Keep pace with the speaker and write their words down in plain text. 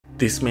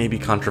This may be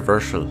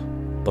controversial,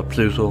 but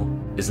Pluto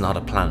is not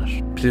a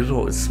planet.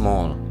 Pluto is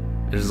small.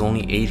 It is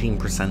only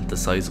 18% the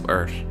size of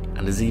Earth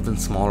and is even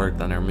smaller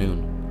than our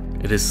moon.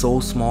 It is so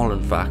small,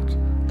 in fact,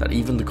 that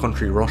even the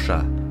country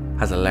Russia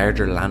has a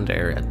larger land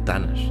area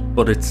than it.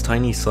 But its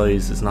tiny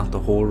size is not the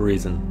whole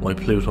reason why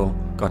Pluto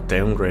got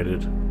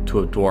downgraded to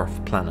a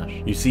dwarf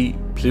planet. You see,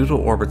 Pluto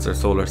orbits our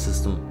solar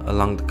system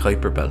along the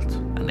Kuiper Belt,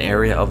 an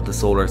area of the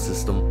solar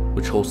system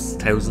which hosts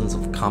thousands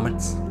of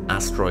comets,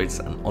 asteroids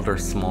and other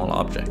small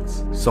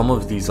objects. Some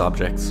of these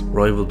objects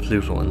rival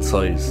Pluto in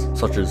size,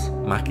 such as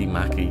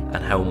Makemake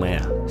and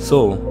Haumea.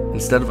 So,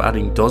 instead of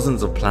adding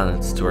dozens of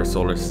planets to our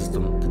solar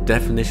system, the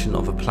definition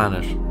of a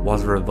planet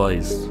was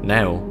revised.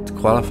 Now, to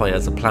qualify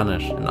as a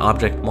planet, an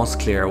object must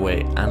clear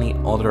away any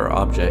other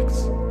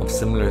objects of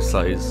similar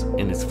size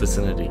in its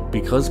vicinity.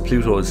 Because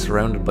Pluto is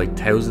surrounded by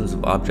thousands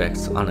of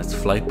objects on its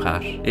flight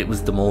path, it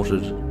was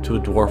demoted to a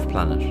dwarf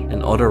planet.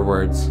 In other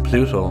words,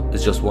 Pluto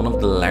is just one of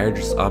the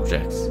largest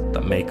objects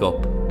that make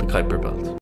up the Kuiper Belt.